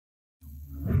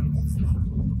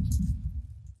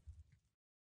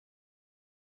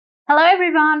Hello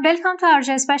everyone, welcome to our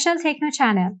GeoSpatial Techno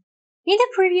channel. In the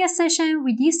previous session,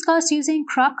 we discussed using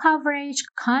crop coverage,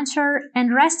 contour,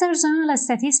 and raster zonal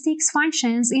statistics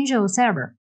functions in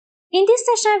GeoServer. In this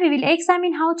session, we will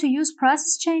examine how to use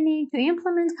process chaining to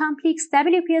implement complex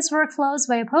WPS workflows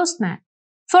via Postman.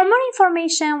 For more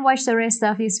information, watch the rest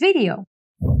of this video.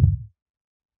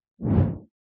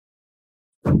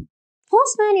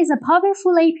 Postman is a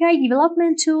powerful API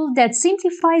development tool that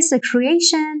simplifies the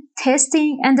creation,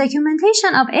 testing, and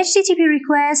documentation of HTTP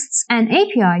requests and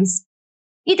APIs.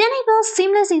 It enables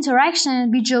seamless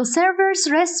interaction with GeoServer's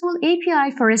RESTful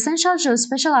API for essential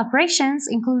GeoSpatial operations,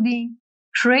 including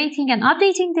creating and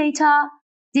updating data,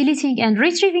 deleting and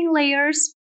retrieving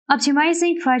layers,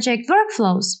 optimizing project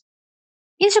workflows.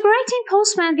 Integrating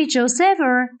Postman with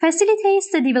GeoServer facilitates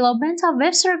the development of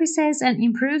web services and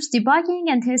improves debugging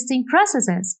and testing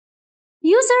processes.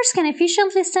 Users can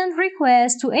efficiently send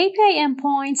requests to API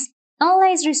endpoints,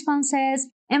 analyze responses,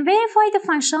 and verify the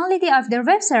functionality of their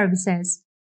web services.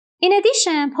 In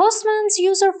addition, Postman's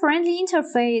user-friendly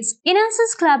interface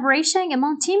enhances collaboration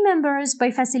among team members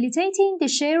by facilitating the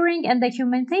sharing and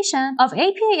documentation of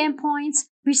API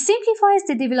endpoints, which simplifies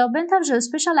the development of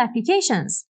GeoSpatial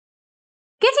applications.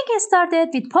 Getting started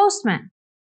with Postman.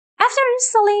 After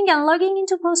installing and logging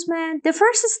into Postman, the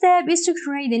first step is to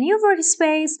create a new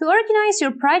workspace to organize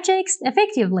your projects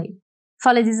effectively.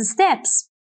 Follow these steps.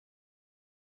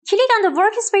 Click on the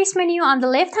Workspace menu on the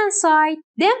left-hand side,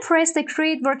 then press the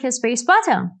Create Workspace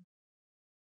button.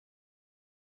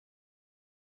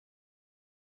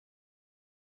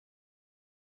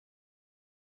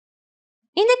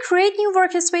 In the Create New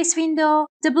Workspace window,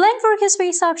 the Blank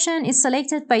Workspace option is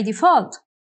selected by default.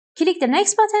 Click the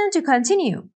Next button to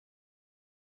continue.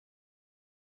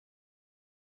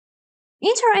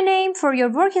 Enter a name for your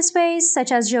workspace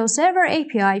such as GeoServer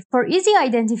API for easy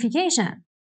identification.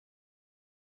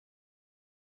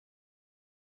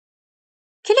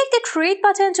 Click the Create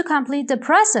button to complete the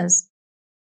process.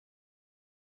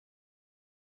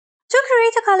 To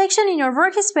create a collection in your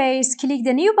workspace, click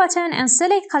the New button and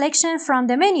select Collection from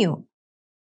the menu.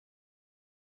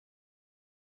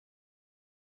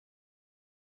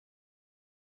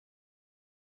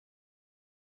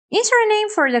 Enter a name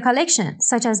for the collection,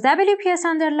 such as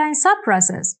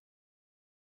WPS_Subprocess.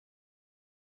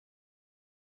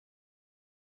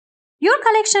 Your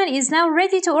collection is now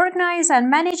ready to organize and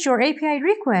manage your API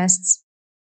requests.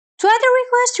 To add a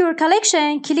request to your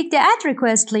collection, click the Add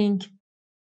Request link.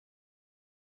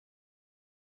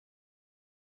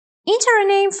 Enter a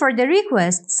name for the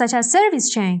request, such as Service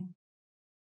Chain.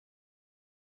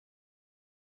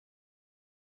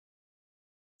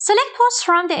 Select Post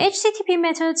from the HTTP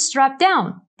methods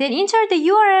drop-down, then enter the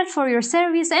URL for your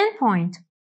service endpoint.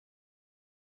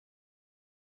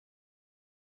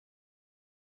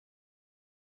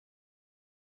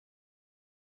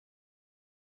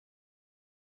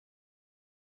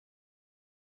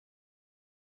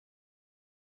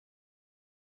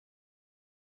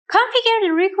 Configure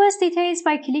the request details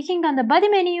by clicking on the body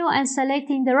menu and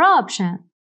selecting the Raw option.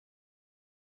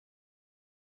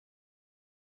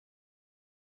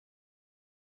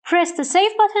 Press the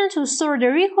Save button to store the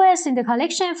request in the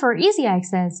collection for easy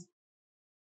access.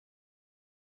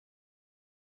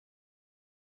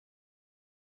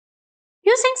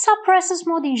 Using Subprocess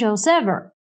mode in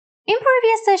GeoServer. In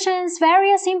previous sessions,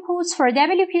 various inputs for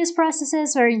WPS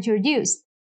processes were introduced.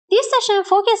 This session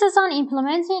focuses on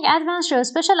implementing advanced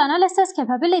GeoSpatial analysis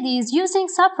capabilities using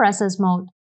Subprocess mode.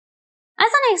 As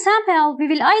an example, we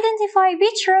will identify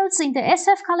which roads in the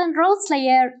SF roads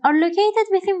layer are located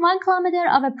within 1 km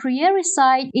of a Prairie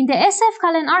Site in the SF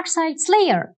ArcSites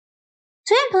layer.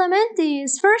 To implement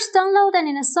this, first download and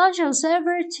install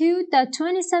GeoServer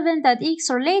 2.27.x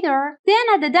or later, then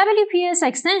add the WPS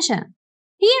extension.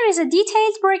 Here is a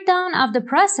detailed breakdown of the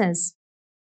process.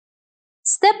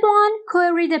 Step 1.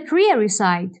 Query the Prairie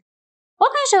Site.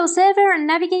 Open GeoServer and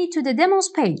navigate to the Demos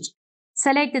page.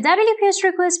 Select the WPS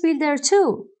Request Builder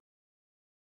tool.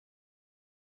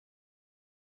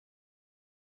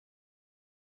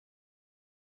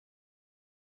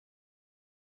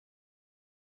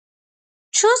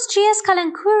 Choose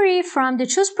GS::Query from the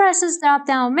Choose Process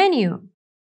drop-down menu.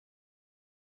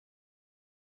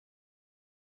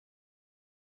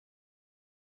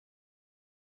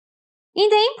 In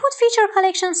the Input Feature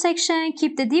Collection section,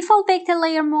 keep the default vector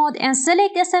layer mode and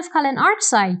select SF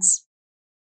ArcSites.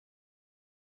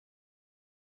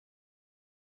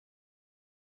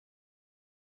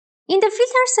 In the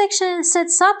Filter section, set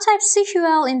subtype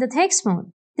SQL in the text mode.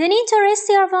 Then enter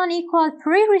str1 equal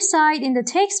Prairie Site in the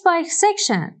text box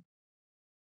section.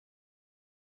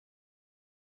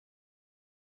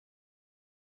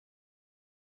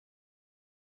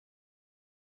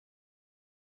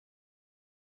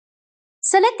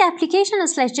 Select the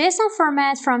application/JSON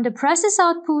format from the process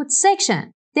output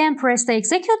section, then press the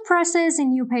Execute Process in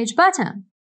New Page button.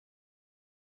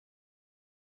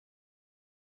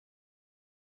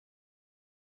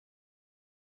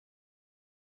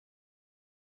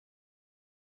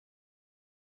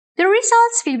 The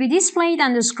results will be displayed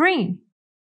on the screen.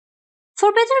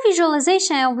 For better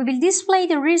visualization, we will display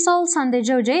the results on the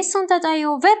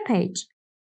GeoJSON.io webpage.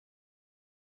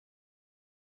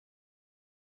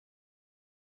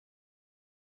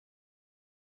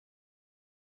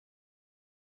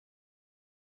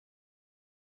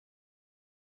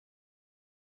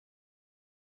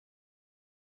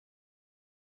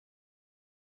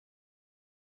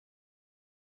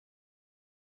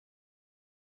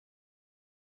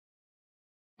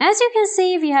 As you can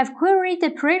see, we have queried the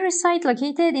Prairie Site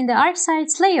located in the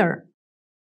ArcSites layer.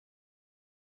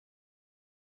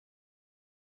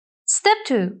 Step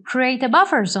 2. Create a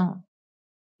buffer zone.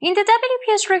 In the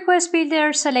WPS Request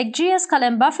Builder, select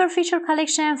GeoSpatial Feature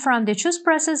Collection from the Choose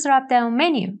Process drop-down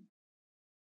menu.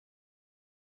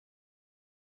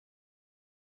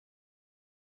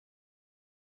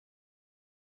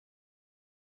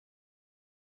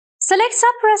 Select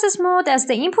Subprocess mode as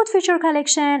the input feature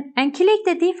collection and click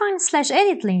the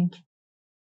Define/Edit link.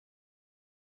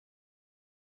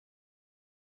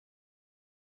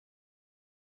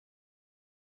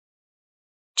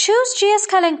 Choose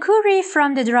GeoSpatial Query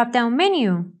from the drop-down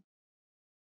menu.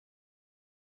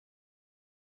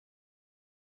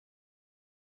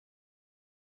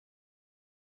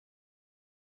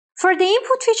 For the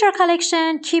input feature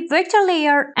collection, keep vector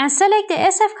layer and select the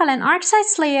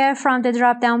SF:ArcSites layer from the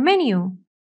drop-down menu.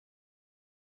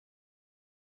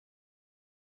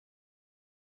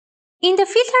 In the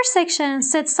filter section,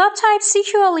 set subtype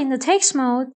SQL in the text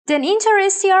mode, then enter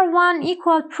str1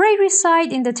 equal Prairie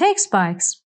Site in the text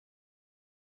box.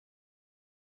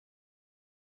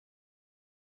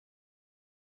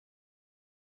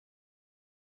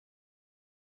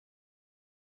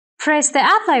 Press the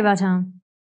Apply button.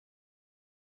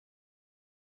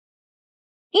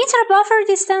 Enter buffer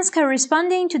distance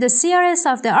corresponding to the CRS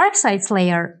of the ArcSites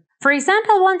layer, for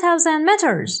example 1000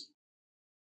 meters.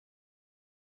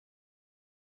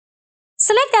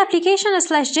 Select the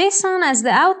application/JSON as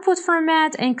the output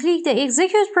format and click the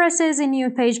Execute Process in New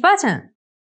Page button.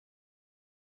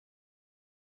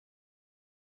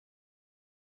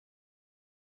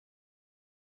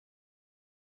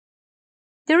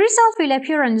 The result will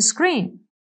appear on the screen.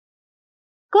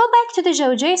 Go back to the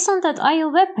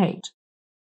GeoJSon.io webpage.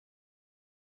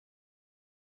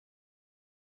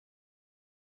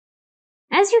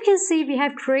 As you can see, we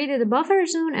have created a buffer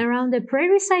zone around the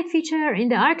Prairie Site feature in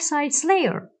the ArcSites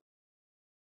layer.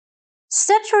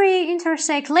 Step 3.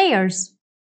 Intersect layers.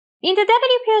 In the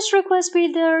WPS Request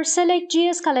Builder, select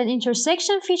GeoSpatial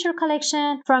Intersection Feature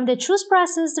Collection from the Choose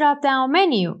Process drop-down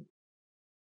menu.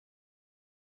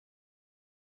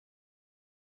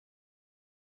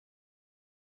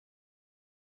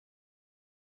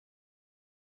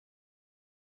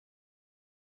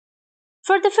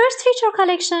 For the first feature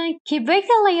collection, keep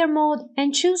vector layer mode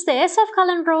and choose the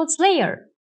SF:"Roads layer.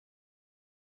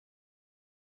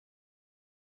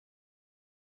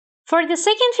 For the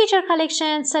second feature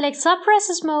collection, select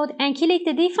Subprocess mode and click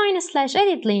the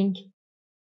Define/Edit link.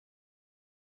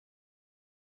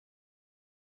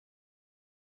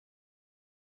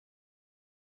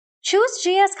 Choose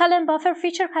GeoSpatial Buffer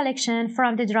Feature Collection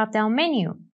from the drop-down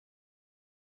menu.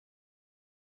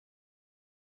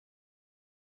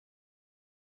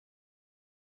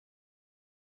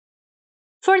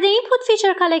 For the input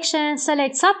feature collection,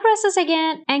 select Subprocess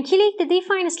again and click the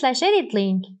Define/Edit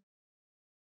link.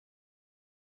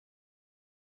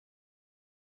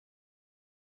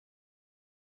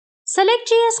 Select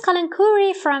GeoSpatial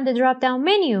Query from the drop-down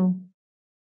menu.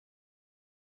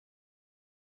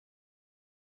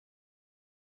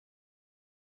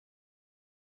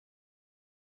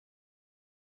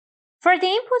 For the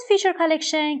input feature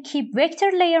collection, keep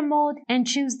vector layer mode and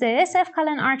choose the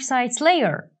SF:"ArcSites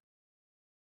layer.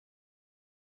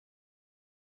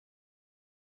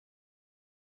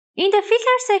 In the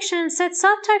filter section, set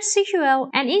subtype SQL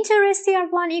and enter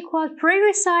str1 equal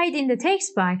Prairie Site in the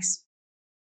text box.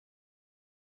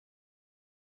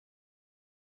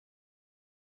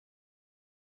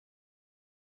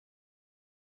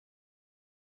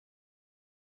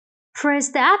 Press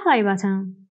the Apply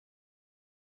button.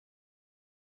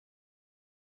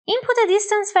 Input a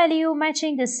distance value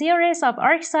matching the CRS of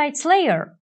ArcSites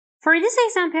layer. For this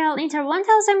example, enter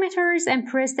 1000 meters and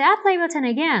press the Apply button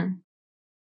again.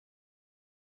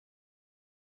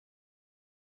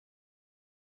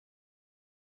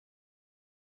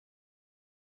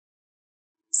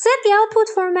 Set the output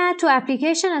format to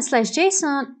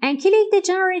application/JSON and click the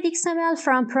Generate XML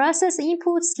from Process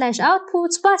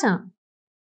Inputs/Outputs button.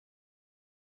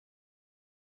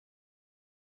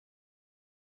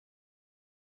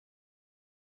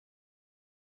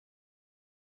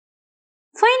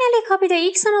 Finally, copy the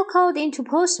XML code into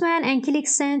Postman and click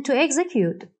Send to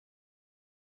execute.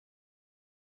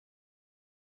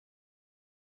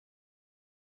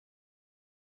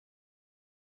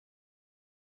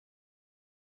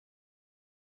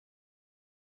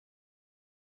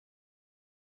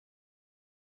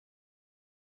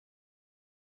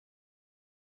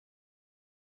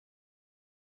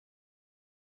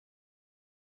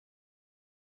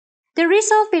 The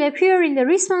result will appear in the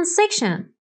response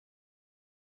section.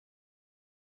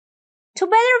 To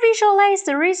better visualize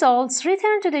the results,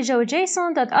 return to the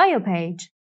geojson.io page.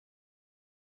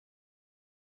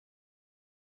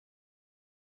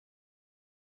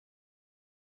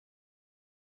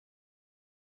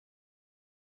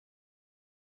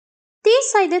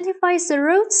 This identifies the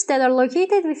routes that are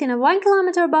located within a 1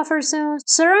 km buffer zone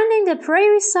surrounding the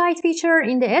Prairie Site feature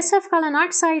in the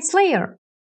SF::ArcSites layer.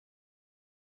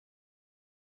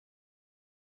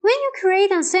 When you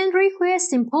create and send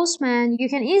requests in Postman, you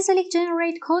can easily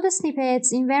generate code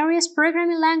snippets in various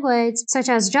programming languages such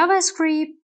as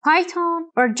JavaScript,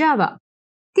 Python, or Java.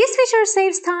 This feature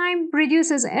saves time,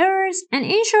 reduces errors, and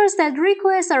ensures that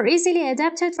requests are easily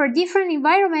adapted for different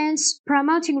environments,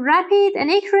 promoting rapid and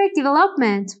accurate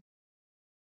development.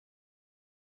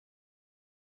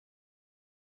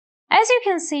 As you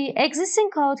can see,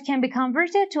 existing code can be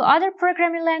converted to other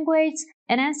programming languages,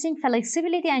 enhancing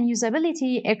flexibility and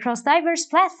usability across diverse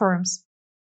platforms.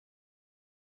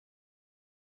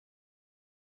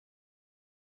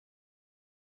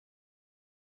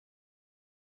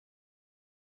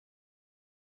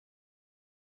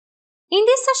 In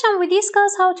this session, we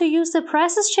discuss how to use the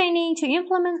process chaining to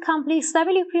implement complex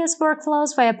WPS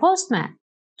workflows via Postman.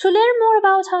 To learn more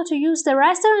about how to use the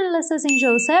raster analysis in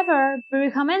GeoServer, we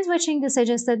recommend watching the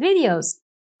suggested videos.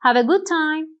 Have a good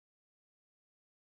time!